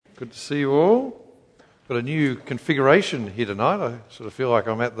Good to see you all. Got a new configuration here tonight. I sort of feel like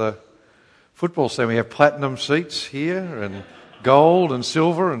I'm at the football stand. We have platinum seats here and gold and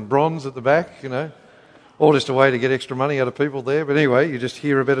silver and bronze at the back, all just a way to get extra money out of people there. But anyway, you just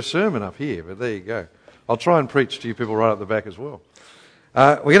hear a better sermon up here, but there you go. I'll try and preach to you people right up the back as well.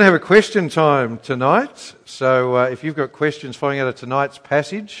 We're going to have a question time tonight, so if you've got questions following out of tonight's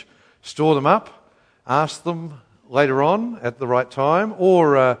passage, store them up, ask them later on at the right time,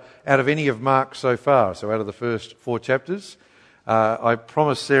 or out of any of Mark so far, so out of the first 4 chapters. I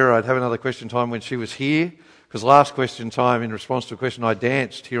promised Sarah I'd have another question time when she was here, because last question time, in response to a question, I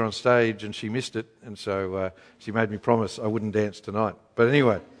danced here on stage and she missed it, and so she made me promise I wouldn't dance tonight. But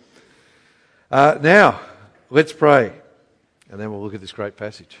anyway, now let's pray, and then we'll look at this great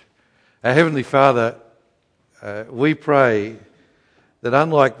passage. Our Heavenly Father, we pray that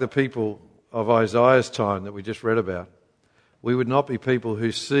unlike the people of Isaiah's time that we just read about, we would not be people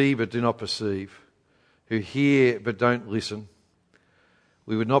who see but do not perceive, who hear but don't listen.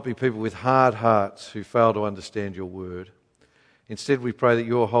 We would not be people with hard hearts who fail to understand your word. Instead, we pray that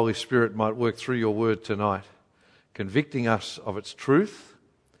your Holy Spirit might work through your word tonight, convicting us of its truth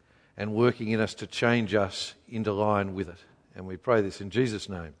and working in us to change us into line with it. And we pray this in Jesus'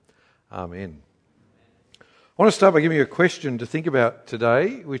 name. Amen. I want to start by giving you a question to think about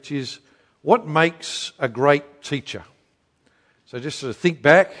today, which is, what makes a great teacher? So just sort of think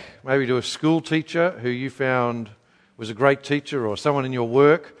back, maybe to a school teacher who you found was a great teacher, or someone in your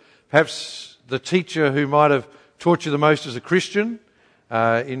work, perhaps the teacher who might have taught you the most as a Christian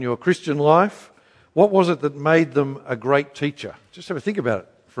in your Christian life. What was it that made them a great teacher? Just have a think about it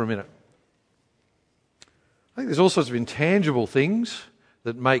for a minute. I think there's all sorts of intangible things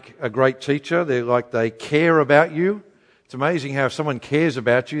that make a great teacher. They're like they care about you. It's amazing how if someone cares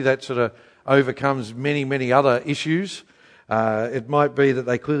about you, that sort of overcomes many, many other issues. It might be that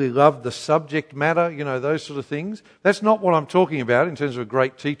they clearly love the subject matter, those sort of things. That's not what I'm talking about in terms of a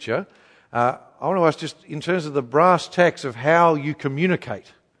great teacher. I want to ask just in terms of the brass tacks of how you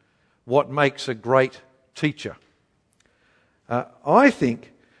communicate what makes a great teacher. I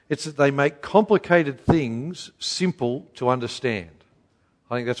think it's that they make complicated things simple to understand.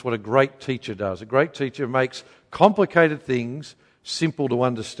 I think that's what a great teacher does. A great teacher makes complicated things simple to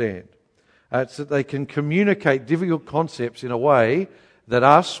understand. It's that they can communicate difficult concepts in a way that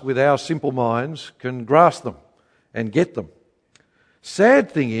us, with our simple minds, can grasp them and get them.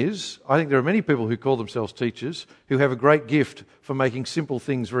 Sad thing is, I think there are many people who call themselves teachers who have a great gift for making simple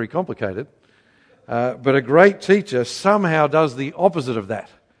things very complicated. But a great teacher somehow does the opposite of that.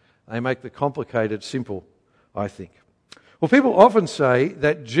 They make the complicated simple, I think. Well, people often say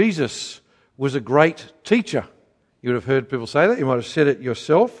that Jesus was a great teacher. You would have heard people say that. You might have said it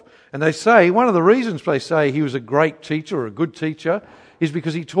yourself. And they say, one of the reasons they say he was a great teacher or a good teacher is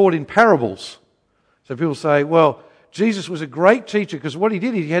because he taught in parables. So people say, well, Jesus was a great teacher because what he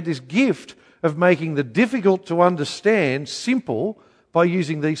did, he had this gift of making the difficult to understand simple by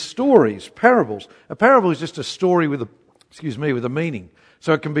using these stories, parables. A parable is just a story with a meaning.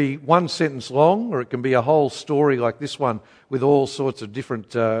 So it can be one sentence long, or it can be a whole story like this one with all sorts of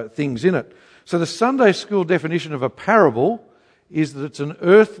different things in it. So the Sunday school definition of a parable is that it's an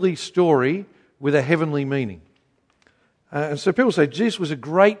earthly story with a heavenly meaning. And so people say Jesus was a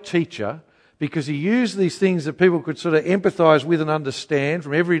great teacher because he used these things that people could sort of empathise with and understand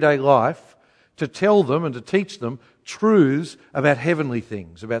from everyday life to tell them and to teach them truths about heavenly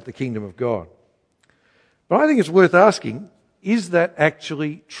things, about the kingdom of God. But I think it's worth asking, is that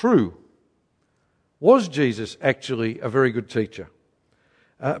actually true? Was Jesus actually a very good teacher?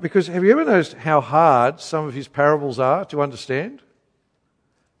 Because have you ever noticed how hard some of his parables are to understand?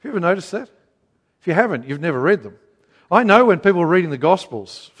 Have you ever noticed that? If you haven't, you've never read them. I know when people are reading the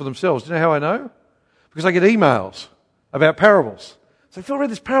Gospels for themselves. Do you know how I know? Because I get emails about parables. So if I read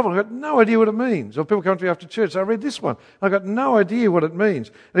this parable, I've got no idea what it means. Or people come to me after church, so I read this one. I've got no idea what it means.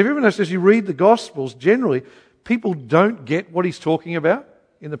 And have you ever noticed as you read the Gospels, generally, people don't get what he's talking about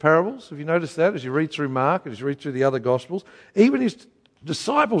in the parables? Have you noticed that as you read through Mark, as you read through the other Gospels? Even his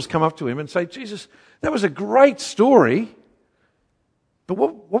disciples come up to him and say, Jesus, that was a great story, but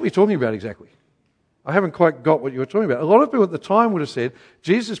what were you talking about exactly? I haven't quite got what you were talking about. A lot of people at the time would have said,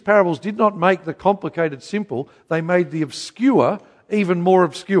 Jesus' parables did not make the complicated simple, they made the obscure even more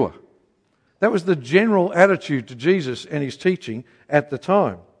obscure. That was the general attitude to Jesus and his teaching at the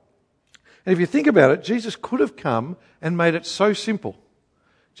time. And if you think about it, Jesus could have come and made it so simple.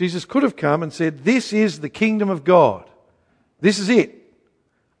 Jesus could have come and said, this is the kingdom of God. This is it.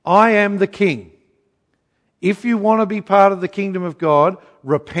 I am the king. If you want to be part of the kingdom of God,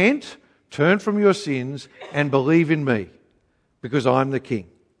 repent, turn from your sins, and believe in me, because I'm the king.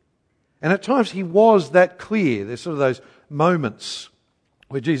 And at times he was that clear. There's sort of those moments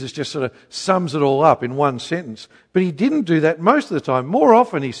where Jesus just sort of sums it all up in one sentence. But he didn't do that most of the time. More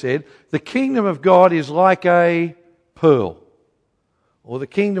often he said, the kingdom of God is like a pearl. Or the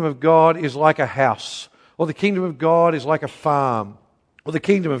kingdom of God is like a house. Or the kingdom of God is like a farm. Or the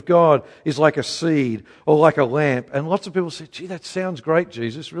kingdom of God is like a seed or like a lamp. And lots of people say, gee, that sounds great,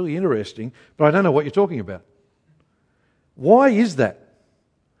 Jesus, really interesting, but I don't know what you're talking about. Why is that?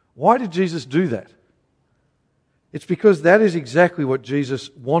 Why did Jesus do that? It's because that is exactly what Jesus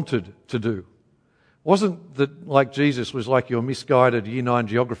wanted to do. It wasn't that like Jesus was like your misguided Year 9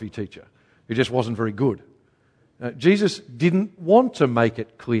 geography teacher who just wasn't very good. Jesus didn't want to make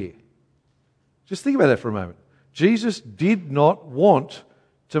it clear. Just think about that for a moment. Jesus did not want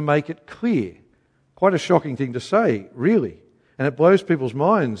to make it clear. Quite a shocking thing to say, really. And it blows people's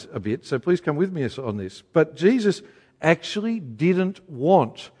minds a bit, so please come with me on this. But Jesus actually didn't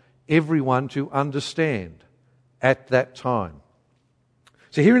want everyone to understand at that time.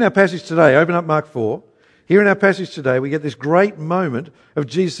 So here in our passage today, open up Mark 4. Here in our passage today, we get this great moment of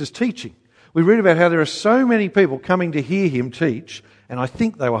Jesus' teaching. We read about how there are so many people coming to hear him teach, and I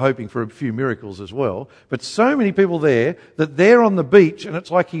think they were hoping for a few miracles as well, but so many people there that they're on the beach and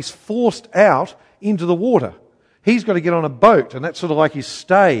it's like he's forced out into the water. He's got to get on a boat, and that's sort of like his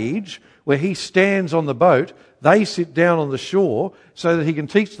stage where he stands on the boat. They sit down on the shore so that he can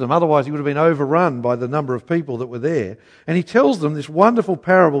teach them. Otherwise, he would have been overrun by the number of people that were there. And he tells them this wonderful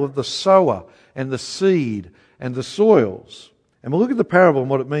parable of the sower and the seed and the soils. And we'll look at the parable and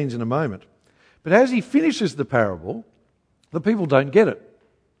what it means in a moment. But as he finishes the parable, the people don't get it.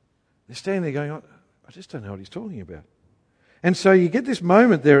 They're standing there going, I just don't know what he's talking about. And so you get this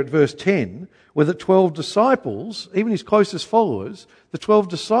moment there at verse 10 where the 12 disciples, even his closest followers, the 12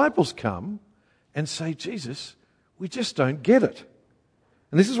 disciples come and say, Jesus, we just don't get it.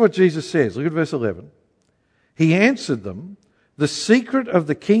 And this is what Jesus says. Look at verse 11. He answered them, the secret of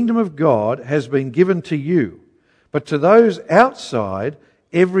the kingdom of God has been given to you, but to those outside,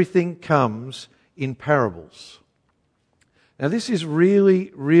 everything comes in parables. Now this is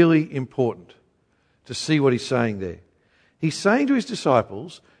really, really important to see what he's saying there. He's saying to his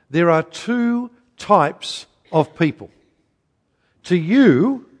disciples, there are two types of people. To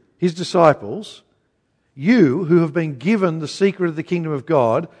you, his disciples, you who have been given the secret of the kingdom of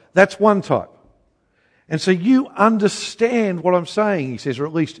God, that's one type. And so you understand what I'm saying, he says, or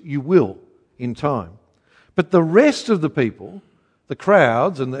at least you will in time. But the rest of the people, the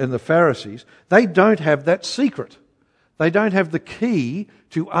crowds and the Pharisees, they don't have that secret. They don't have the key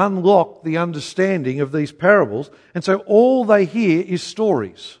to unlock the understanding of these parables. And so all they hear is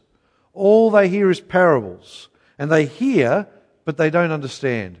stories. All they hear is parables. And they hear, but they don't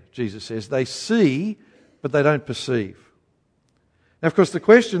understand, Jesus says. They see, but they don't perceive. Now, of course, the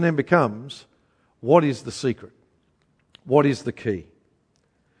question then becomes, what is the secret? What is the key?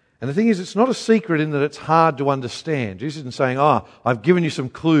 And the thing is, it's not a secret in that it's hard to understand. Jesus isn't saying, I've given you some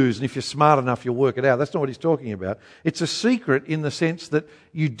clues, and if you're smart enough, you'll work it out. That's not what he's talking about. It's a secret in the sense that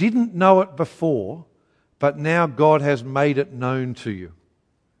you didn't know it before, but now God has made it known to you.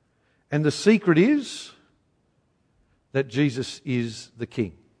 And the secret is that Jesus is the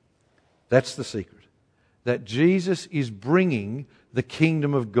King. That's the secret. That Jesus is bringing the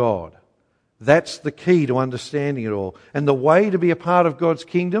kingdom of God. That's the key to understanding it all. And the way to be a part of God's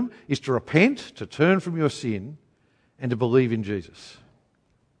kingdom is to repent, to turn from your sin, and to believe in Jesus.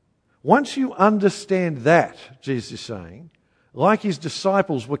 Once you understand that, Jesus is saying, like his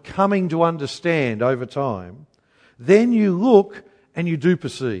disciples were coming to understand over time, then you look and you do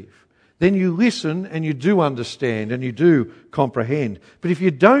perceive. Then you listen and you do understand and you do comprehend. But if you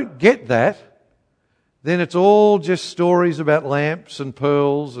don't get that, then it's all just stories about lamps and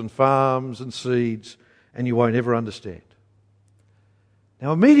pearls and farms and seeds, and you won't ever understand.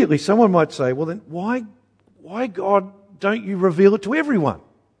 Now immediately someone might say, well then why God don't you reveal it to everyone?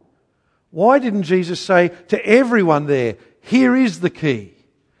 Why didn't Jesus say to everyone there, here is the key.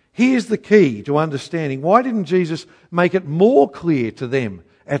 Here's the key to understanding. Why didn't Jesus make it more clear to them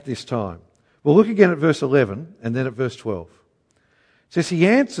at this time? Well, look again at verse 11 and then at verse 12. It says, he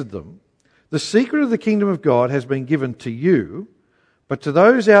answered them, the secret of the kingdom of God has been given to you, but to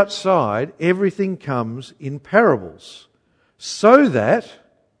those outside, everything comes in parables, so that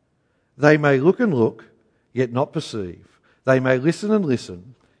they may look and look, yet not perceive. They may listen and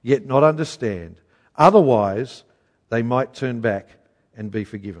listen, yet not understand. Otherwise, they might turn back and be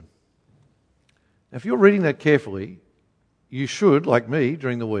forgiven. Now, if you're reading that carefully, you should, like me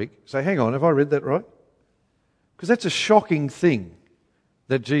during the week, say, hang on, have I read that right? Because that's a shocking thing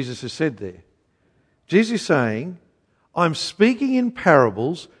that Jesus has said there. Jesus is saying, I'm speaking in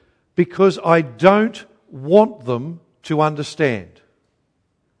parables because I don't want them to understand.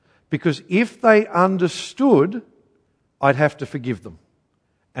 Because if they understood, I'd have to forgive them.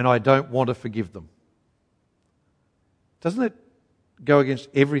 And I don't want to forgive them. Doesn't it go against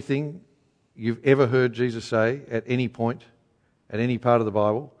everything you've ever heard Jesus say at any point, at any part of the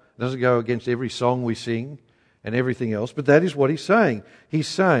Bible? It doesn't go against every song we sing and everything else, but that is what he's saying. He's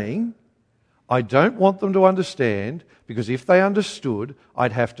saying, I don't want them to understand, because if they understood,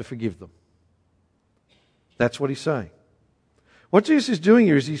 I'd have to forgive them. That's what he's saying. What Jesus is doing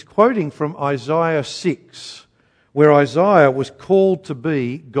here is he's quoting from Isaiah 6, where Isaiah was called to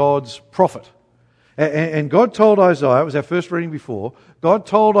be God's prophet. And God told Isaiah, it was our first reading before, God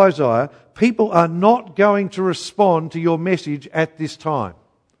told Isaiah, people are not going to respond to your message at this time.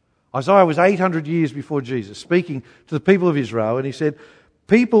 Isaiah was 800 years before Jesus, speaking to the people of Israel, and he said,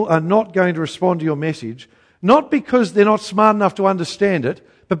 people are not going to respond to your message, not because they're not smart enough to understand it,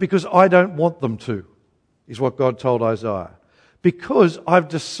 but because I don't want them to, is what God told Isaiah. Because I've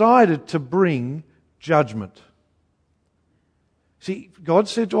decided to bring judgment. See, God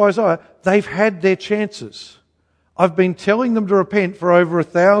said to Isaiah, they've had their chances. I've been telling them to repent for over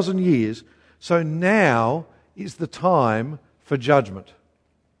 1,000 years, so now is the time for judgment.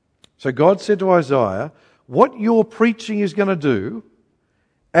 So God said to Isaiah, what your preaching is going to do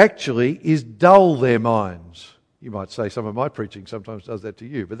actually is dull their minds. You might say some of my preaching sometimes does that to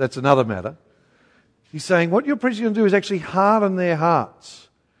you, but that's another matter. He's saying what your preaching is going to do is actually harden their hearts.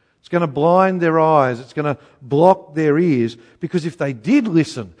 It's going to blind their eyes. It's going to block their ears. Because if they did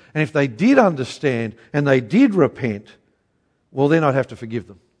listen, and if they did understand, and they did repent, well, then I'd have to forgive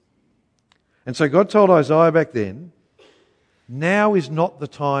them. And so God told Isaiah back then, now is not the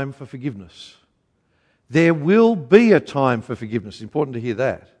time for forgiveness. There will be a time for forgiveness. It's important to hear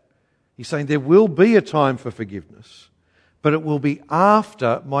that. He's saying there will be a time for forgiveness, but it will be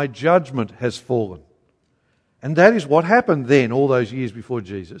after my judgment has fallen. And that is what happened then, all those years before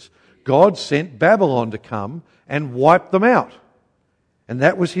Jesus. God sent Babylon to come and wipe them out. And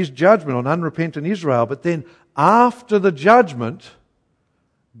that was his judgment on unrepentant Israel. But then after the judgment,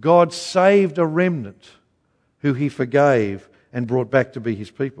 God saved a remnant who he forgave and brought back to be his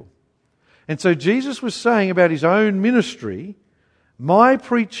people. And so Jesus was saying about his own ministry, my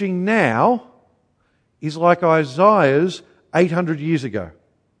preaching now is like Isaiah's 800 years ago.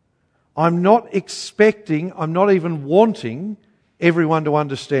 I'm not expecting, I'm not even wanting everyone to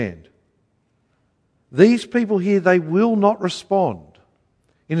understand. These people here, they will not respond.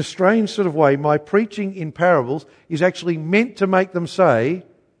 In a strange sort of way, my preaching in parables is actually meant to make them say,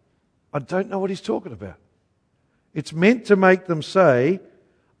 I don't know what he's talking about. It's meant to make them say,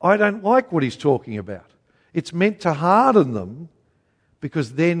 I don't like what he's talking about. It's meant to harden them,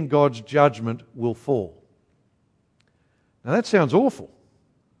 because then God's judgment will fall. Now that sounds awful,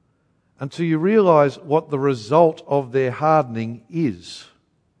 until you realise what the result of their hardening is.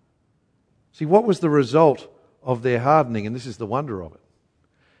 See, what was the result of their hardening? And this is the wonder of it.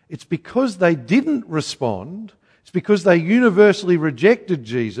 It's because they didn't respond, it's because they universally rejected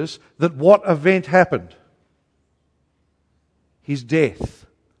Jesus, that what event happened? His death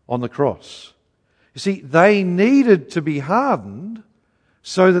on the cross. You see, they needed to be hardened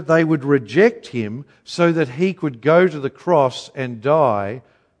so that they would reject him, so that he could go to the cross and die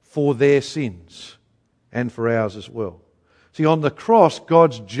for their sins and for ours as well. See, on the cross,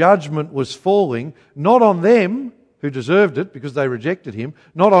 God's judgment was falling, not on them who deserved it because they rejected him,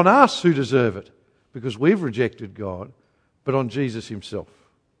 not on us who deserve it because we've rejected God, but on Jesus himself.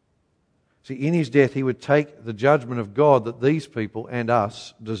 See, in his death, he would take the judgment of God that these people and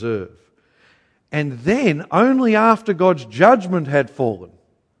us deserve. And then, only after God's judgment had fallen,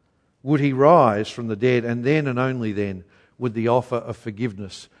 would he rise from the dead, and then and only then would the offer of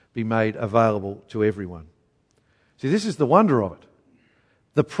forgiveness be made available to everyone. See, this is the wonder of it.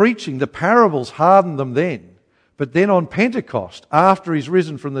 The preaching, the parables hardened them then, but then on Pentecost, after he's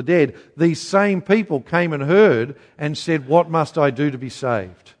risen from the dead, these same people came and heard and said, what must I do to be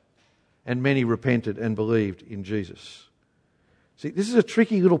saved? And many repented and believed in Jesus. See, this is a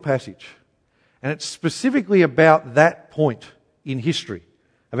tricky little passage. And it's specifically about that point in history,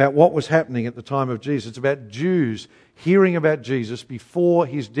 about what was happening at the time of Jesus. It's about Jews hearing about Jesus before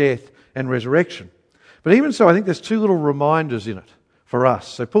his death and resurrection. But even so, I think there's two little reminders in it for us.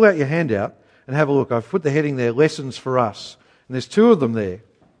 So pull out your handout and have a look. I've put the heading there, Lessons for Us. And there's two of them there.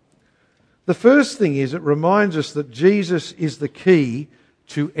 The first thing is it reminds us that Jesus is the key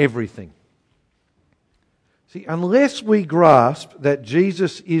to everything. See, unless we grasp that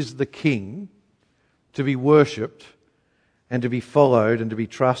Jesus is the King to be worshipped and to be followed and to be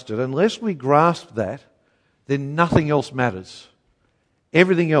trusted, unless we grasp that, then nothing else matters.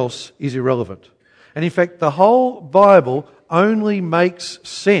 Everything else is irrelevant. And in fact, the whole Bible only makes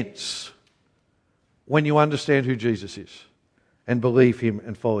sense when you understand who Jesus is and believe him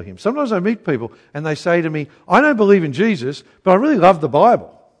and follow him. Sometimes I meet people and they say to me, I don't believe in Jesus, but I really love the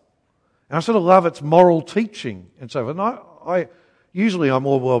Bible. And I sort of love its moral teaching and so forth. And usually I'm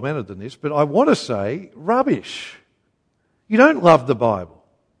more well-mannered than this, but I want to say, rubbish. You don't love the Bible.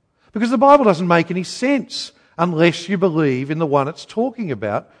 Because the Bible doesn't make any sense unless you believe in the one it's talking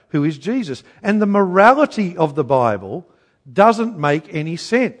about, who is Jesus. And the morality of the Bible doesn't make any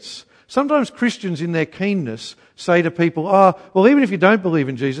sense. Sometimes Christians in their keenness say to people, well, even if you don't believe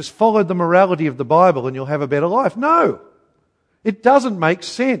in Jesus, follow the morality of the Bible and you'll have a better life. No, it doesn't make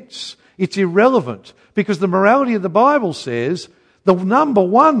sense. It's irrelevant because the morality of the Bible says the number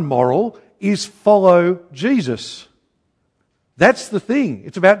one moral is follow Jesus. That's the thing.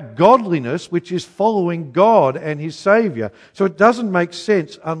 It's about godliness, which is following God and his Saviour. So it doesn't make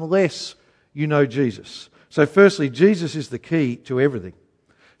sense unless you know Jesus. So firstly, Jesus is the key to everything.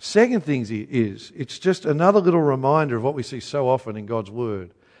 Second thing is, it's just another little reminder of what we see so often in God's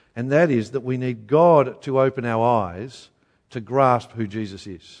Word. And that is that we need God to open our eyes to grasp who Jesus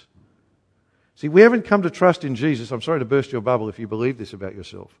is. See, we haven't come to trust in Jesus. I'm sorry to burst your bubble if you believe this about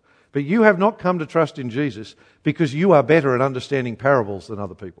yourself. But you have not come to trust in Jesus because you are better at understanding parables than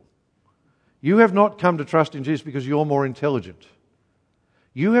other people. You have not come to trust in Jesus because you're more intelligent.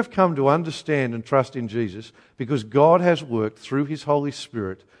 You have come to understand and trust in Jesus because God has worked through his Holy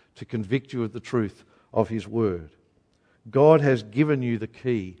Spirit to convict you of the truth of his Word. God has given you the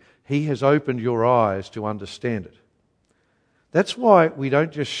key. He has opened your eyes to understand it. That's why we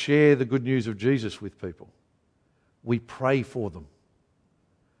don't just share the good news of Jesus with people. We pray for them.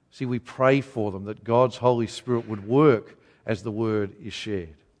 See, we pray for them that God's Holy Spirit would work as the Word is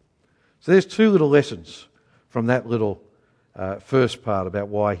shared. So there's two little lessons from that little first part about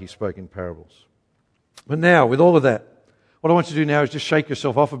why he spoke in parables. But now, with all of that, what I want you to do now is just shake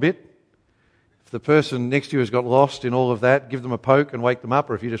yourself off a bit. If the person next to you has got lost in all of that, give them a poke and wake them up,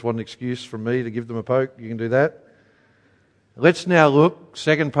 or if you just want an excuse from me to give them a poke, you can do that. Let's now look,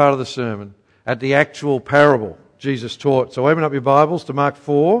 second part of the sermon, at the actual parable Jesus taught. So open up your Bibles to Mark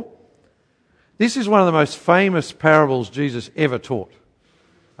 4. This is one of the most famous parables Jesus ever taught.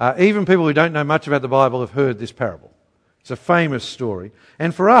 Even people who don't know much about the Bible have heard this parable. It's a famous story.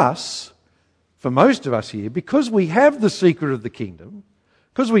 And for us, for most of us here, because we have the secret of the kingdom,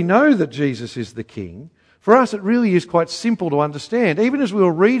 because we know that Jesus is the King, for us it really is quite simple to understand. Even as we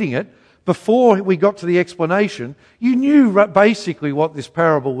were reading it, before we got to the explanation, you knew basically what this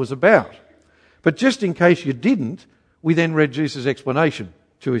parable was about. But just in case you didn't, we then read Jesus' explanation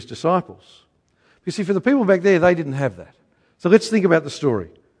to his disciples. You see, for the people back there, they didn't have that. So let's think about the story.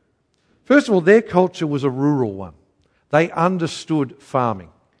 First of all, their culture was a rural one. They understood farming.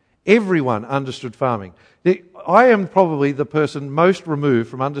 Everyone understood farming. I am probably the person most removed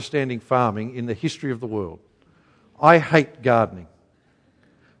from understanding farming in the history of the world. I hate gardening.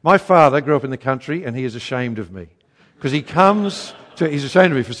 My father grew up in the country and he is ashamed of me. Because he's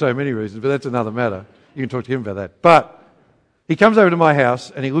ashamed of me for so many reasons, but that's another matter. You can talk to him about that. But he comes over to my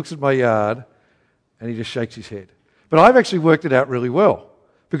house and he looks at my yard and he just shakes his head. But I've actually worked it out really well.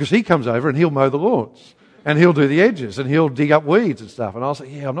 Because he comes over and he'll mow the lawns. And he'll do the edges and he'll dig up weeds and stuff. And I'll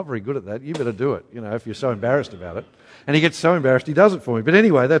say, I'm not very good at that. You better do it, if you're so embarrassed about it. And he gets so embarrassed he does it for me. But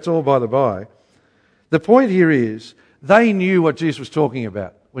anyway, that's all by the by. The point here is they knew what Jesus was talking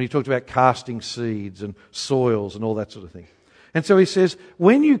about when he talked about casting seeds and soils and all that sort of thing. And so he says,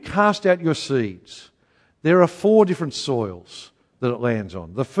 when you cast out your seeds, there are 4 different soils that it lands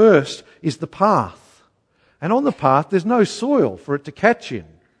on. The first is the path. And on the path, there's no soil for it to catch in,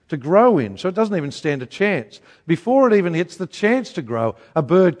 to grow in, so it doesn't even stand a chance. Before it even hits the chance to grow, a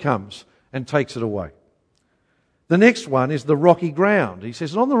bird comes and takes it away. The next one is the rocky ground. He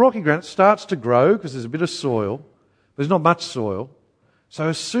says, and on the rocky ground, it starts to grow because there's a bit of soil, but there's not much soil. So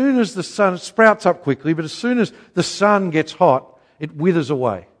as soon as the sun, it sprouts up quickly, but as soon as the sun gets hot, it withers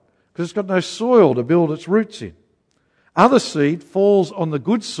away because it's got no soil to build its roots in. Other seed falls on the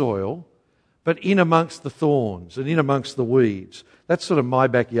good soil, but in amongst the thorns and in amongst the weeds. That's sort of my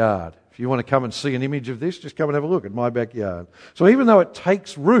backyard. If you want to come and see an image of this, just come and have a look at my backyard. So even though it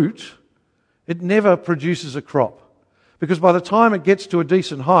takes root, it never produces a crop. Because by the time it gets to a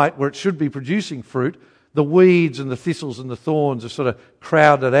decent height where it should be producing fruit, the weeds and the thistles and the thorns are sort of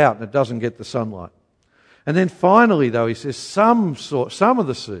crowded out and it doesn't get the sunlight. And then finally, though, he says some of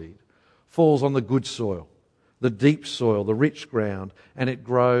the seed falls on the good soil, the deep soil, the rich ground, and it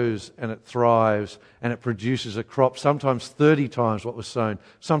grows and it thrives and it produces a crop, sometimes 30 times what was sown,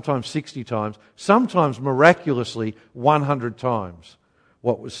 sometimes 60 times, sometimes miraculously 100 times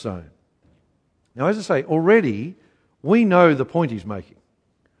what was sown. Now, as I say, already we know the point he's making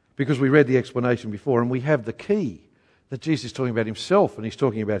because we read the explanation before and we have the key that Jesus is talking about himself and he's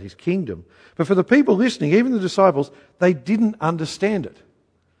talking about his kingdom. But for the people listening, even the disciples, they didn't understand it.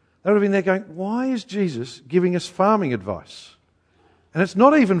 They would have been there going, why is Jesus giving us farming advice? And it's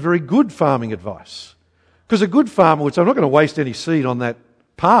not even very good farming advice. Because a good farmer would say, I'm not going to waste any seed on that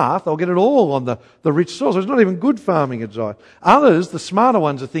path. I'll get it all on the rich soil. So it's not even good farming advice. Others, the smarter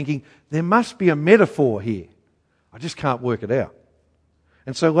ones, are thinking, there must be a metaphor here. I just can't work it out.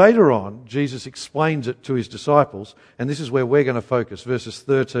 And so later on, Jesus explains it to his disciples, and this is where we're going to focus, verses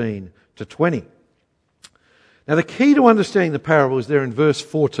 13 to 20. Now, the key to understanding the parable is there in verse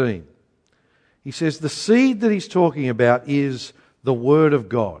 14. He says the seed that he's talking about is the Word of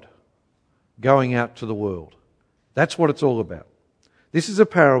God going out to the world. That's what it's all about. This is a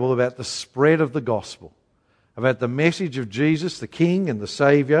parable about the spread of the gospel, about the message of Jesus, the King and the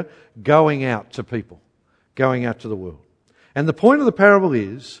Saviour, going out to people, going out to the world. And the point of the parable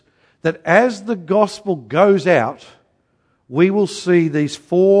is that as the gospel goes out, we will see these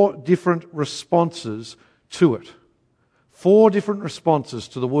 4 different responses to it. 4 different responses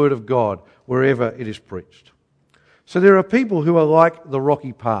to the Word of God wherever it is preached. So there are people who are like the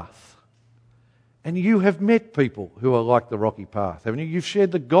rocky path. And you have met people who are like the rocky path, haven't you? You've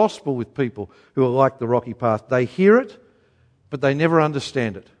shared the gospel with people who are like the rocky path. They hear it, but they never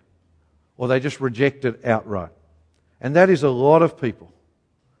understand it. Or they just reject it outright. And that is a lot of people.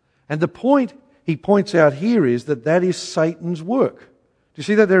 And the point he points out here is that is Satan's work. Do you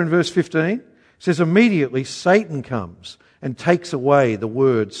see that there in verse 15? It says, immediately Satan comes and takes away the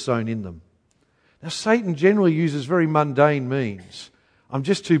words sown in them. Now, Satan generally uses very mundane means. I'm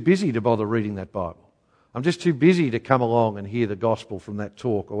just too busy to bother reading that Bible. I'm just too busy to come along and hear the gospel from that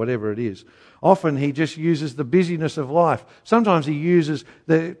talk or whatever it is. Often he just uses the busyness of life. Sometimes he uses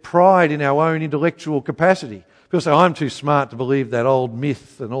the pride in our own intellectual capacity. People say, I'm too smart to believe that old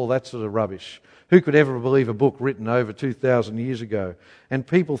myth and all that sort of rubbish. Who could ever believe a book written over 2,000 years ago? And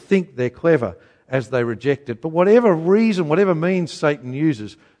people think they're clever as they reject it. But whatever reason, whatever means Satan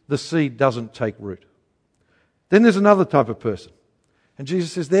uses, the seed doesn't take root. Then there's another type of person. And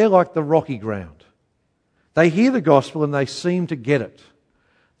Jesus says they're like the rocky ground. They hear the gospel and they seem to get it.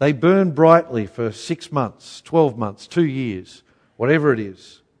 They burn brightly for 6 months, 12 months, 2 years, whatever it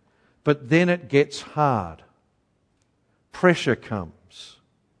is. But then it gets hard. Pressure comes,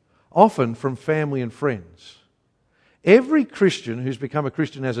 often from family and friends. Every Christian who's become a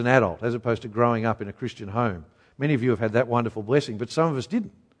Christian as an adult, as opposed to growing up in a Christian home, many of you have had that wonderful blessing, but some of us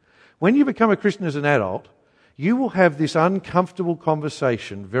didn't. When you become a Christian as an adult, you will have this uncomfortable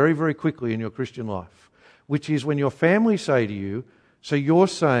conversation very, very quickly in your Christian life, which is when your family say to you, so you're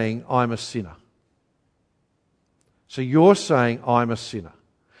saying I'm a sinner. So you're saying I'm a sinner.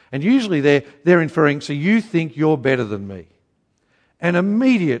 And usually they're inferring, so you think you're better than me. And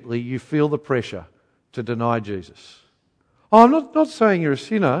immediately you feel the pressure to deny Jesus. Oh, I'm not saying you're a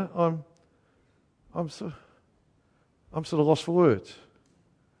sinner. I'm sort of lost for words.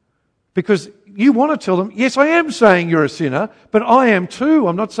 Because you want to tell them, yes, I am saying you're a sinner, but I am too.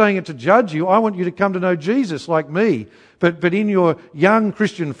 I'm not saying it to judge you. I want you to come to know Jesus like me. But in your young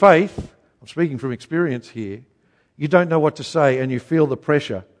Christian faith, I'm speaking from experience here, you don't know what to say and you feel the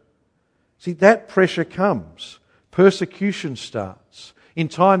pressure. See, that pressure comes. Persecution starts. In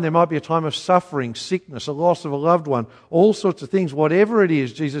time, there might be a time of suffering, sickness, a loss of a loved one, all sorts of things. Whatever it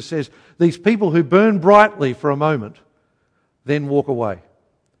is, Jesus says, these people who burn brightly for a moment, then walk away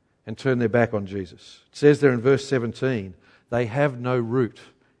and turn their back on Jesus. It says there in verse 17, they have no root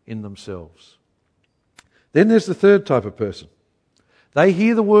in themselves. Then there's the third type of person. They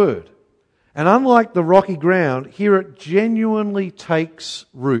hear the word, and unlike the rocky ground, here it genuinely takes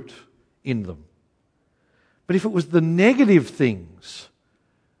root in them. But if it was the negative things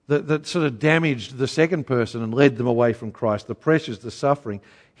that sort of damaged the second person and led them away from Christ, the pressures, the suffering,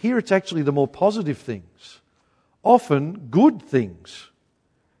 here it's actually the more positive things, often good things.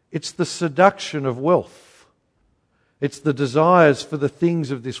 It's the seduction of wealth. It's the desires for the things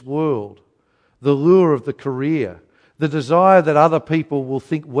of this world, the lure of the career, the desire that other people will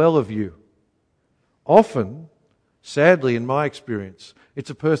think well of you. Often, sadly in my experience, it's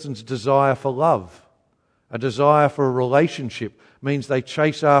a person's desire for love. A desire for a relationship means they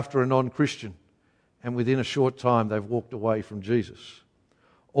chase after a non-Christian, and within a short time they've walked away from Jesus.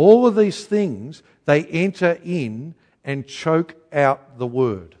 All of these things, they enter in and choke out the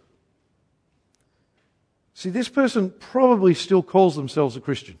word. See, this person probably still calls themselves a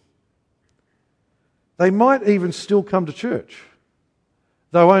Christian. They might even still come to church,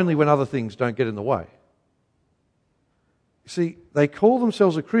 though only when other things don't get in the way. See, they call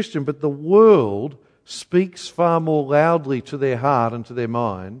themselves a Christian, but the world speaks far more loudly to their heart and to their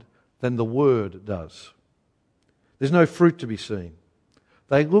mind than the Word does. There's no fruit to be seen.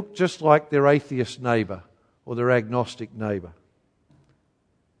 They look just like their atheist neighbour or their agnostic neighbour.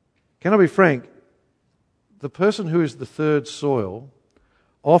 Can I be frank? The person who is the third soil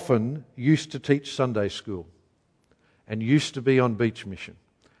often used to teach Sunday school and used to be on beach mission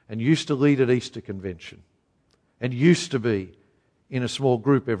and used to lead at Easter convention and used to be in a small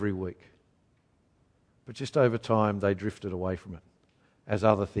group every week. But just over time they drifted away from it as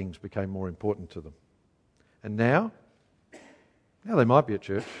other things became more important to them. And now they might be at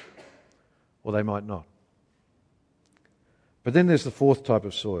church or they might not. But then there's the fourth type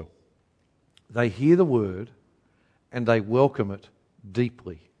of soil. They hear the word and they welcome it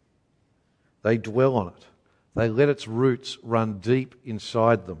deeply. They dwell on it. They let its roots run deep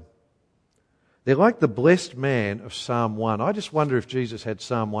inside them. They're like the blessed man of Psalm 1. I just wonder if Jesus had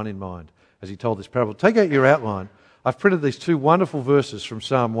Psalm 1 in mind as he told this parable. Take out your outline. I've printed these two wonderful verses from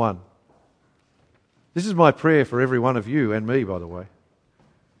Psalm 1. This is my prayer for every one of you and me, by the way.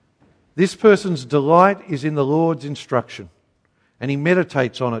 This person's delight is in the Lord's instruction, and he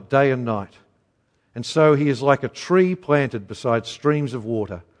meditates on it day and night. And so he is like a tree planted beside streams of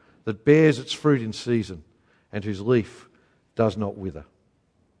water that bears its fruit in season and whose leaf does not wither.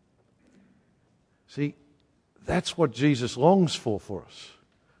 See, that's what Jesus longs for us,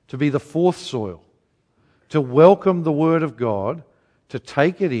 to be the fourth soil, to welcome the Word of God, to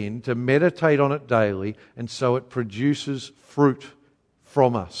take it in, to meditate on it daily, and so it produces fruit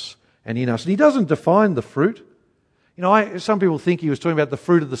from us and in us. And he doesn't define the fruit. Some people think he was talking about the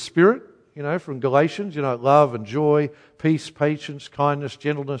fruit of the Spirit, from Galatians, love and joy, peace, patience, kindness,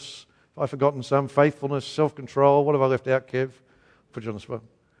 gentleness. Have I forgotten some? Faithfulness, self-control. What have I left out, Kev? Put you on the spot.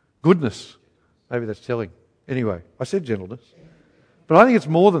 Goodness. Maybe that's telling. Anyway, I said gentleness. But I think it's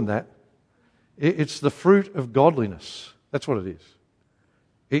more than that. It's the fruit of godliness. That's what it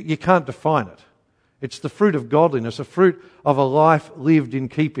is. You can't define it. It's the fruit of godliness, a fruit of a life lived in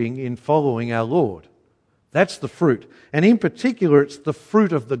keeping, in following our Lord. That's the fruit. And in particular, it's the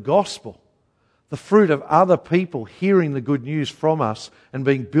fruit of the gospel. The fruit of other people hearing the good news from us and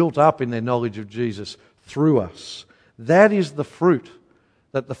being built up in their knowledge of Jesus through us. That is the fruit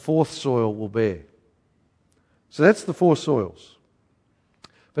that the fourth soil will bear. So that's the four soils.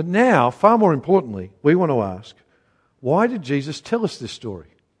 But now, far more importantly, we want to ask, why did Jesus tell us this story?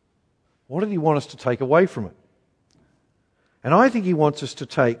 What did he want us to take away from it? And I think he wants us to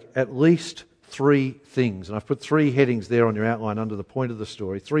take at least three things. And I've put three headings there on your outline under the point of the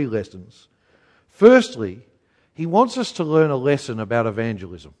story, three lessons. Firstly, he wants us to learn a lesson about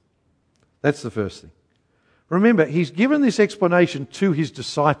evangelism. That's the first thing. Remember, he's given this explanation to his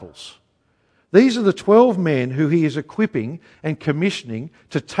disciples. These are the 12 men who he is equipping and commissioning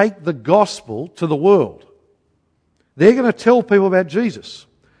to take the gospel to the world. They're going to tell people about Jesus.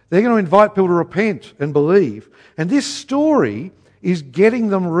 They're going to invite people to repent and believe. And this story is getting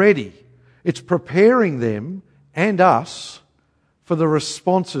them ready. It's preparing them and us for the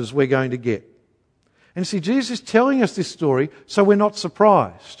responses we're going to get. And see, Jesus is telling us this story so we're not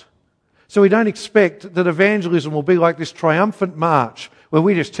surprised. So we don't expect that evangelism will be like this triumphant march where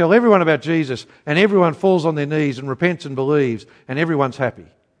we just tell everyone about Jesus and everyone falls on their knees and repents and believes and everyone's happy.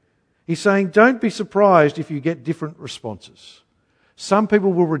 He's saying, don't be surprised if you get different responses. Some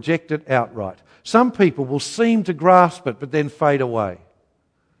people will reject it outright. Some people will seem to grasp it but then fade away.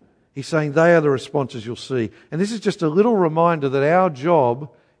 He's saying they are the responses you'll see. And this is just a little reminder that our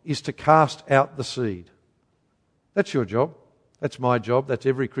job is to cast out the seed. That's your job. That's my job. That's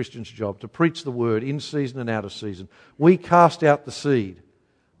every Christian's job, to preach the word in season and out of season. We cast out the seed.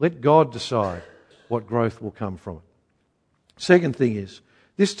 Let God decide what growth will come from it. Second thing is,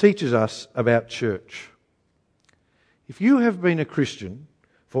 this teaches us about church. If you have been a Christian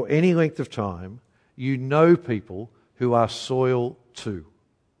for any length of time, you know people who are soil too.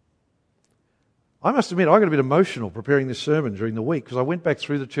 I must admit, I got a bit emotional preparing this sermon during the week because I went back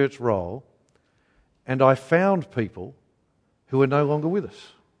through the church roll and I found people who are no longer with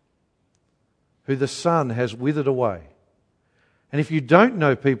us, who the sun has withered away. And if you don't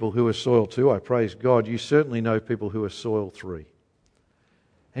know people who are soil 2, I praise God, you certainly know people who are soil 3.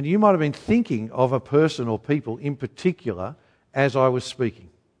 And you might have been thinking of a person or people in particular as I was speaking.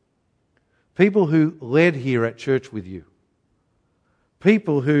 People who led here at church with you.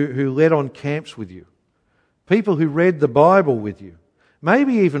 People who led on camps with you. People who read the Bible with you.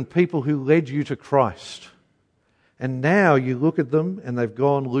 Maybe even people who led you to Christ. And now you look at them and they've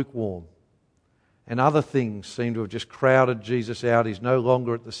gone lukewarm. And other things seem to have just crowded Jesus out. He's no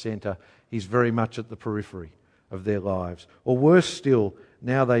longer at the centre. He's very much at the periphery. of their lives. Or worse still,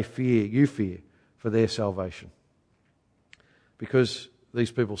 now you fear for their salvation. Because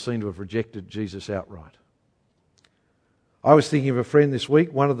these people seem to have rejected Jesus outright. I was thinking of a friend this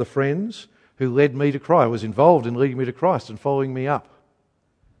week, one of the friends who led me to Christ, was involved in leading me to Christ and following me up.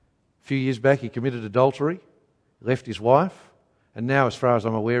 A few years back he committed adultery, left his wife, and now, as far as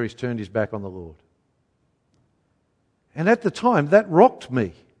I'm aware, he's turned his back on the Lord. And at the time, that rocked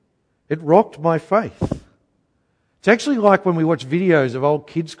me. It rocked my faith. It's actually like when we watch videos of old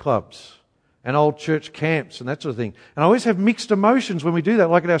kids' clubs and old church camps and that sort of thing. And I always have mixed emotions when we do that,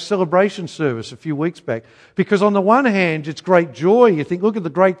 like at our celebration service a few weeks back. Because on the one hand, it's great joy. You think, look at the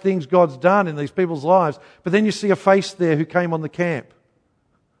great things God's done in these people's lives. But then you see a face there who came on the camp.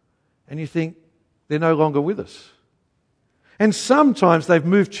 And you think, they're no longer with us. And sometimes they've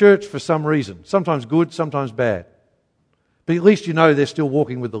moved church for some reason. Sometimes good, sometimes bad. But at least you know they're still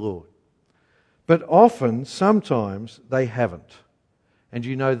walking with the Lord. But often, sometimes, they haven't. And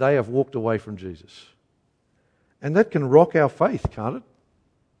you know they have walked away from Jesus. And that can rock our faith, can't it?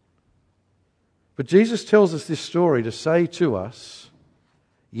 But Jesus tells us this story to say to us,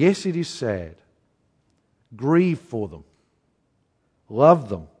 yes, it is sad. Grieve for them. Love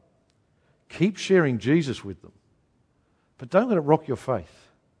them. Keep sharing Jesus with them. But don't let it rock your faith.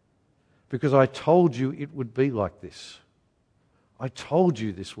 Because I told you it would be like this. I told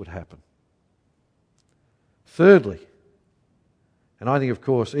you this would happen. Thirdly, and I think, of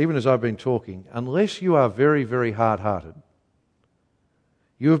course, even as I've been talking, unless you are very, very hard-hearted,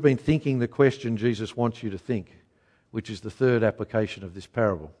 you have been thinking the question Jesus wants you to think, which is the third application of this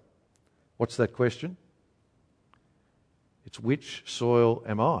parable. What's that question? It's, which soil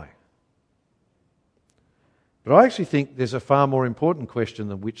am I? But I actually think there's a far more important question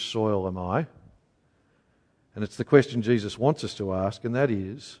than which soil am I? And it's the question Jesus wants us to ask, and that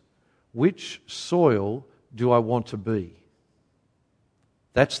is, which soil do I want to be?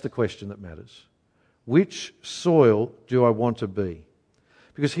 That's the question that matters. Which soil do I want to be?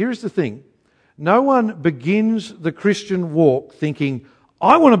 Because here's the thing. No one begins the Christian walk thinking,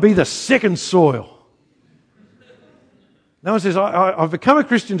 I want to be the second soil. No one says, I've become a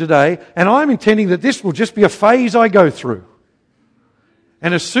Christian today and I'm intending that this will just be a phase I go through.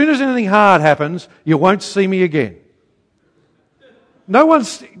 And as soon as anything hard happens, you won't see me again. No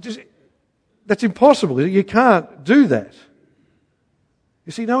one's... That's impossible. You can't do that.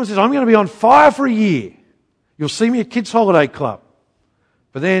 You see, no one says, I'm going to be on fire for a year. You'll see me at Kids Holiday Club.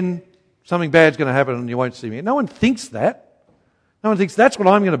 But then something bad's going to happen and you won't see me. No one thinks that. No one thinks that's what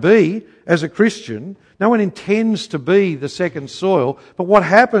I'm going to be as a Christian. No one intends to be the second soil. But what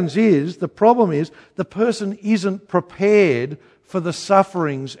happens is, the problem is, the person isn't prepared for the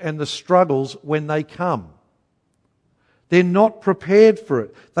sufferings and the struggles when they come. They're not prepared for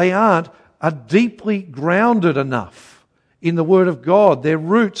it. They are deeply grounded enough in the Word of God. Their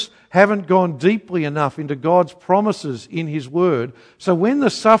roots haven't gone deeply enough into God's promises in His Word. So when the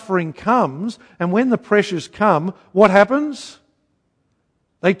suffering comes and when the pressures come, what happens?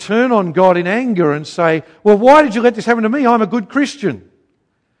 They turn on God in anger and say, well, why did you let this happen to me? I'm a good Christian.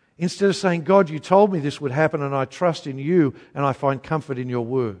 Instead of saying, God, you told me this would happen and I trust in you and I find comfort in your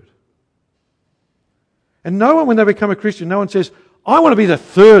Word. And no one, when they become a Christian, no one says, I want to be the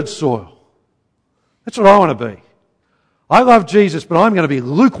third soil. That's what I want to be. I love Jesus, but I'm going to be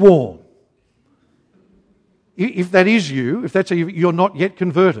lukewarm. If that is you, if that's you're not yet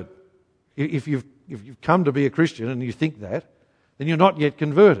converted. If you've come to be a Christian and you think that, then you're not yet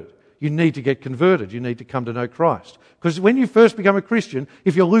converted. You need to get converted. You need to come to know Christ. Because when you first become a Christian,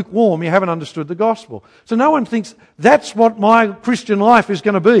 if you're lukewarm, you haven't understood the gospel. So no one thinks, that's what my Christian life is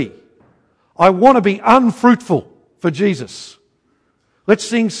going to be. I want to be unfruitful for Jesus. Let's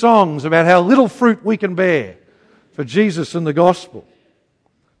sing songs about how little fruit we can bear for Jesus and the gospel.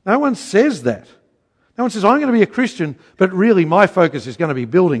 No one says that. No one says, I'm going to be a Christian, but really my focus is going to be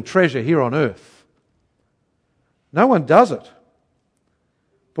building treasure here on earth. No one does it.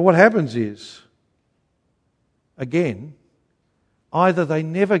 But what happens is, again, either they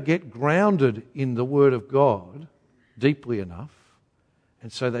never get grounded in the Word of God deeply enough,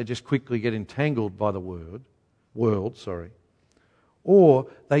 and so they just quickly get entangled by the world, or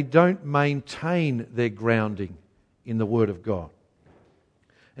they don't maintain their grounding in the Word of God.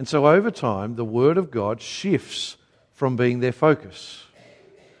 And so over time, the Word of God shifts from being their focus.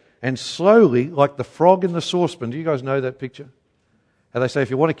 And slowly, like the frog in the saucepan, do you guys know that picture? How they say if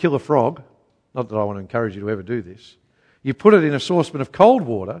you want to kill a frog, not that I want to encourage you to ever do this, you put it in a saucepan of cold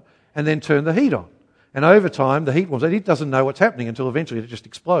water and then turn the heat on. And over time, the heat warms. And it doesn't know what's happening until eventually it just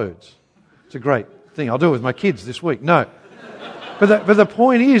explodes. It's a great thing. I'll do it with my kids this week. No. But the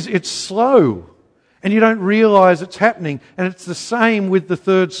point is, it's slow. And you don't realise it's happening. And it's the same with the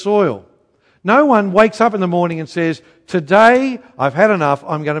third soil. No one wakes up in the morning and says, today I've had enough,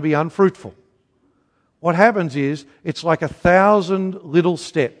 I'm going to be unfruitful. What happens is, it's like 1,000 little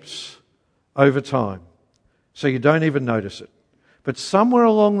steps over time. So you don't even notice it. But somewhere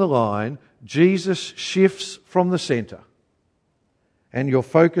along the line, Jesus shifts from the centre. And your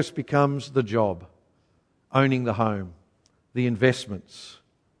focus becomes the job, owning the home, the investments,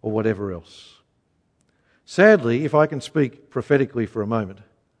 or whatever else. Sadly, if I can speak prophetically for a moment,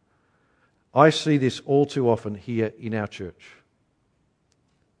 I see this all too often here in our church.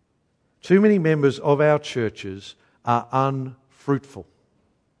 Too many members of our churches are unfruitful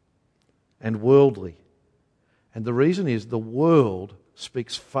and worldly. And the reason is the world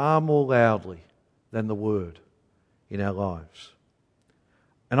speaks far more loudly than the Word in our lives.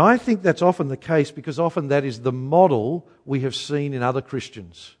 And I think that's often the case because often that is the model we have seen in other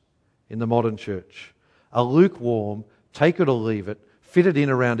Christians in the modern church. A lukewarm, take it or leave it, fit it in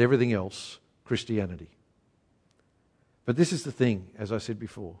around everything else, Christianity. But this is the thing, as I said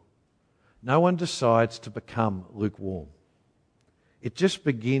before. No one decides to become lukewarm. It just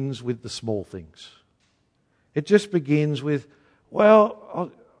begins with the small things. It just begins with,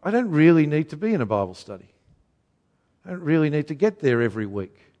 well, I don't really need to be in a Bible study. I don't really need to get there every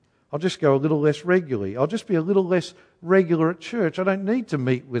week. I'll just go a little less regularly. I'll just be a little less regular at church. I don't need to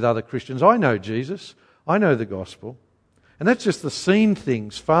meet with other Christians. I know Jesus. I know the gospel. And that's just the seen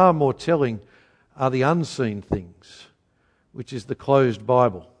things. Far more telling are the unseen things, which is the closed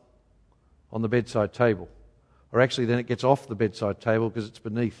Bible on the bedside table. Or actually then it gets off the bedside table because it's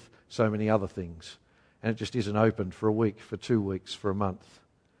beneath so many other things. And it just isn't opened for a week, for 2 weeks, for a month.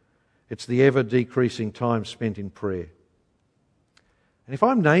 It's the ever-decreasing time spent in prayer. And if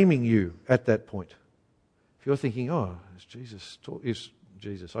I'm naming you at that point, if you're thinking, oh, is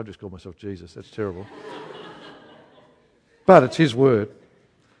Jesus, I just call myself Jesus, that's terrible. But it's His word.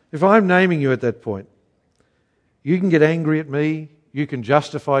 If I'm naming you at that point, you can get angry at me, you can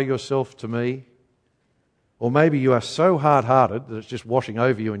justify yourself to me, or maybe you are so hard-hearted that it's just washing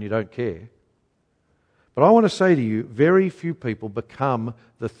over you and you don't care. But I want to say to you, very few people become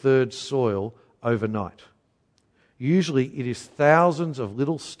the third soil overnight. Usually it is thousands of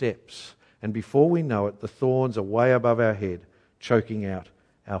little steps, and before we know it, the thorns are way above our head, choking out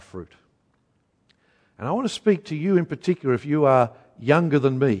our fruit. And I want to speak to you in particular if you are younger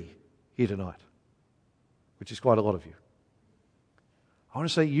than me here tonight, which is quite a lot of you. I want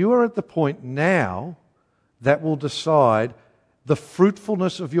to say you are at the point now that will decide the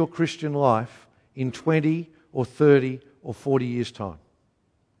fruitfulness of your Christian life in 20 or 30 or 40 years' time.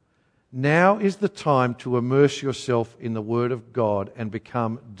 Now is the time to immerse yourself in the Word of God and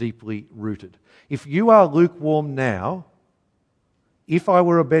become deeply rooted. If you are lukewarm now, if I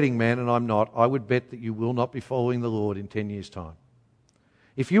were a betting man, and I'm not, I would bet that you will not be following the Lord in 10 years' time.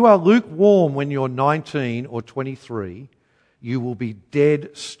 If you are lukewarm when you're 19 or 23, you will be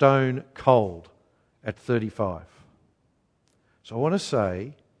dead stone cold at 35. So I want to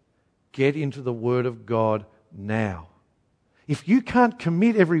say, get into the Word of God now. If you can't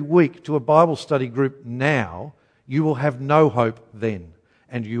commit every week to a Bible study group now, you will have no hope then,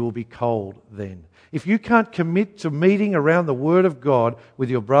 and you will be cold then. If you can't commit to meeting around the Word of God with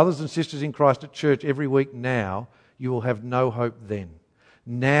your brothers and sisters in Christ at church every week now, you will have no hope then.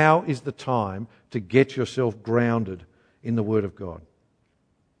 Now is the time to get yourself grounded in the Word of God.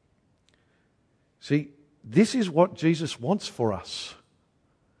 See, this is what Jesus wants for us.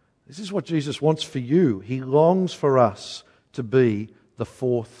 This is what Jesus wants for you. He longs for us to be the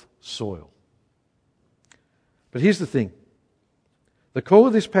fourth soil. But here's the thing. The call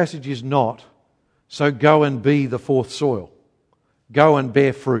of this passage is not, so go and be the fourth soil. Go and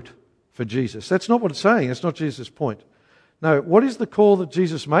bear fruit for Jesus. That's not what it's saying. That's not Jesus' point. No, what is the call that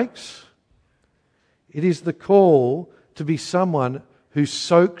Jesus makes? It is the call to be someone who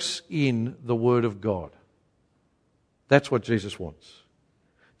soaks in the Word of God. That's what Jesus wants.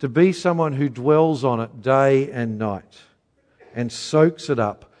 To be someone who dwells on it day and night and soaks it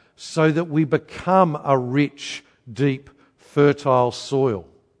up so that we become a rich, deep, fertile soil.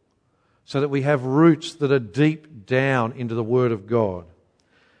 So that we have roots that are deep down into the Word of God.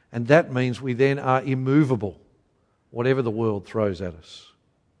 And that means we then are immovable, whatever the world throws at us.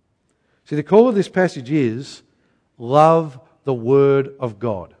 See, the call of this passage is, love the Word of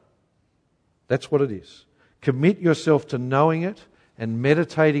God. That's what it is. Commit yourself to knowing it and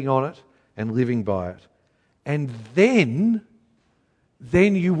meditating on it and living by it. And then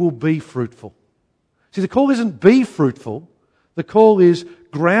you will be fruitful. See, the call isn't be fruitful. The call is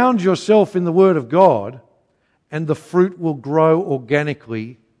ground yourself in the Word of God and the fruit will grow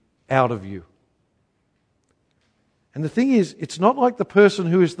organically out of you. And the thing is, it's not like the person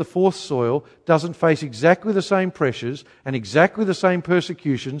who is the fourth soil doesn't face exactly the same pressures and exactly the same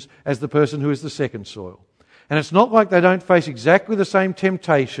persecutions as the person who is the second soil. And it's not like they don't face exactly the same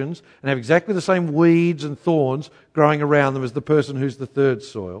temptations and have exactly the same weeds and thorns growing around them as the person who's the third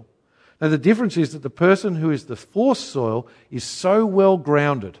soil. Now, the difference is that the person who is the fourth soil is so well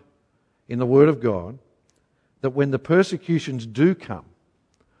grounded in the Word of God that when the persecutions do come,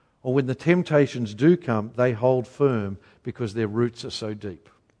 or when the temptations do come, they hold firm because their roots are so deep.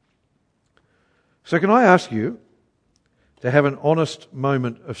 So can I ask you to have an honest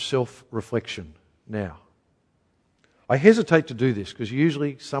moment of self-reflection now? I hesitate to do this because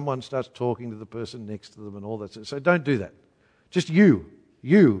usually someone starts talking to the person next to them and all that. So don't do that. Just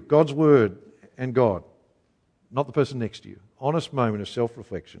you, God's Word and God, not the person next to you. Honest moment of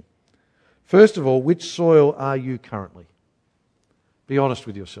self-reflection. First of all, which soil are you currently? Be honest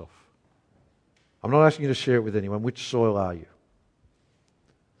with yourself. I'm not asking you to share it with anyone. Which soil are you?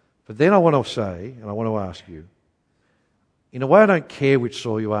 But then I want to say, and I want to ask you, in a way I don't care which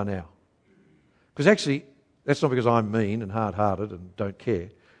soil you are now. Because actually, that's not because I'm mean and hard-hearted and don't care.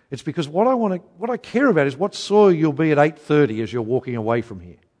 It's because what I care about is what soil you'll be at 8:30 as you're walking away from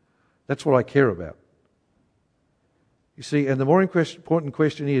here. That's what I care about. You see, and the more important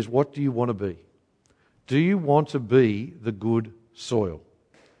question is, what do you want to be? Do you want to be the good soil?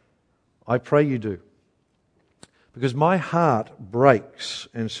 I pray you do. Because my heart breaks,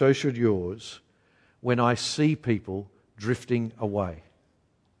 and so should yours, when I see people drifting away.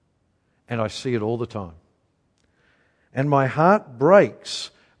 And I see it all the time. And my heart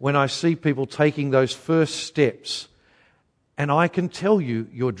breaks when I see people taking those first steps, and I can tell you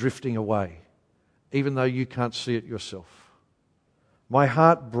you're drifting away, even though you can't see it yourself. My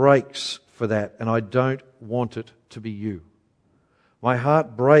heart breaks for that, and I don't want it to be you. My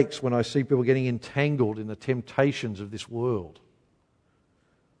heart breaks when I see people getting entangled in the temptations of this world.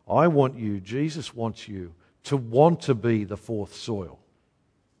 I want you, Jesus wants you, to want to be the fourth soil.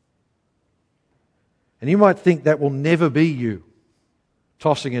 And you might think that will never be you,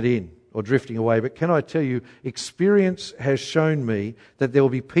 tossing it in or drifting away. But can I tell you, experience has shown me that there will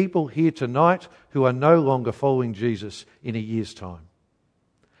be people here tonight who are no longer following Jesus in a year's time.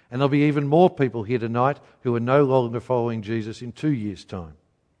 And there'll be even more people here tonight who are no longer following Jesus in 2 years' time.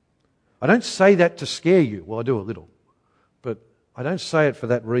 I don't say that to scare you. Well, I do a little. But I don't say it for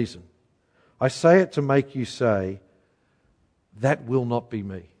that reason. I say it to make you say, that will not be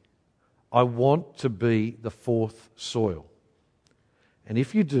me. I want to be the fourth soil. And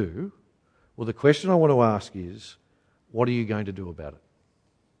if you do, well, the question I want to ask is, what are you going to do about it?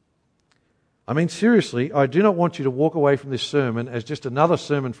 I mean, seriously, I do not want you to walk away from this sermon as just another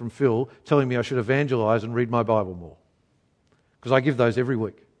sermon from Phil telling me I should evangelize and read my Bible more. Because I give those every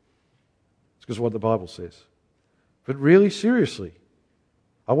week. It's because of what the Bible says. But really, seriously,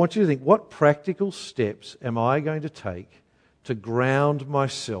 I want you to think, what practical steps am I going to take to ground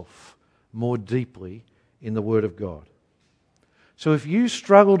myself more deeply in the Word of God? So if you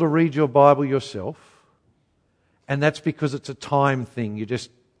struggle to read your Bible yourself, and that's because it's a time thing, you just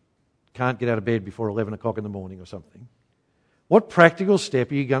can't get out of bed before 11 o'clock in the morning or something, what practical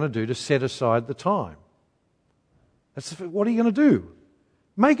step are you going to do to set aside the time? What are you going to do?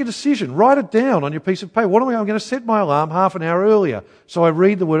 Make a decision. Write it down on your piece of paper. I'm going to set my alarm half an hour earlier so I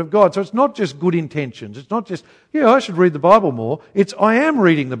read the Word of God. So it's not just good intentions. It's not just, I should read the Bible more. It's, I am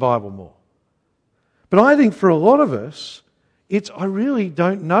reading the Bible more. But I think for a lot of us, I really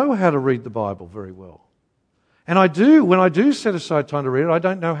don't know how to read the Bible very well. And when I do set aside time to read it, I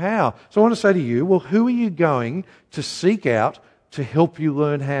don't know how. So I want to say to you, well, who are you going to seek out to help you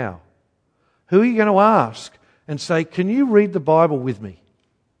learn how? Who are you going to ask and say, can you read the Bible with me?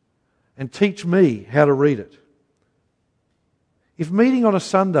 And teach me how to read it. If meeting on a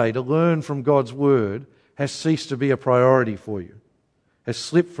Sunday to learn from God's Word has ceased to be a priority for you, has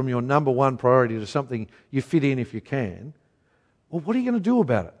slipped from your number one priority to something you fit in if you can, well, what are you going to do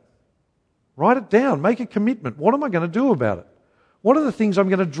about it? Write it down. Make a commitment. What am I going to do about it? What are the things I'm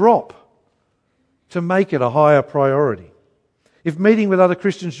going to drop to make it a higher priority? If meeting with other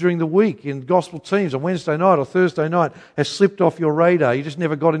Christians during the week in gospel teams on Wednesday night or Thursday night has slipped off your radar, you just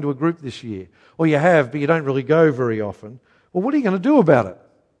never got into a group this year, or you have, but you don't really go very often, well, what are you going to do about it?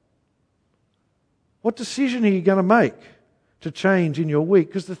 What decision are you going to make to change in your week?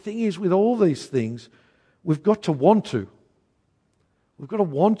 Because the thing is, with all these things, we've got to want to. We've got to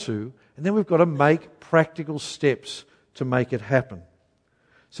want to, and then we've got to make practical steps to make it happen.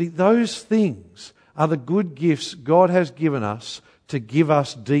 See, those things are the good gifts God has given us to give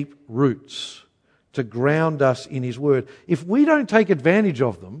us deep roots, to ground us in His Word. If we don't take advantage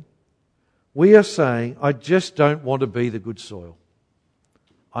of them, We are saying, I just don't want to be the good soil.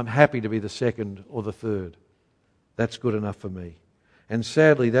 I'm happy to be the second or the third. That's good enough for me. And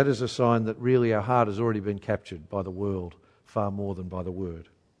sadly, that is a sign that really our heart has already been captured by the world far more than by the Word.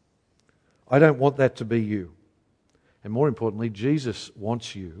 I don't want that to be you. And more importantly, Jesus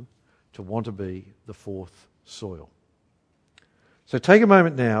wants you to want to be the fourth soil. So take a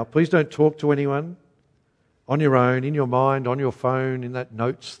moment now. Please don't talk to anyone. On your own, in your mind, on your phone, in that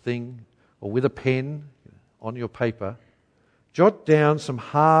notes thing, or with a pen on your paper, jot down some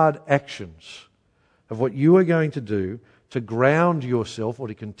hard actions of what you are going to do to ground yourself or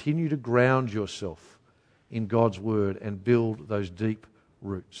to continue to ground yourself in God's Word and build those deep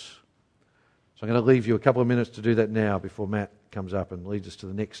roots. So I'm going to leave you a couple of minutes to do that now before Matt comes up and leads us to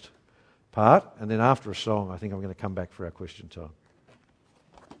the next part. And then after a song, I think I'm going to come back for our question time.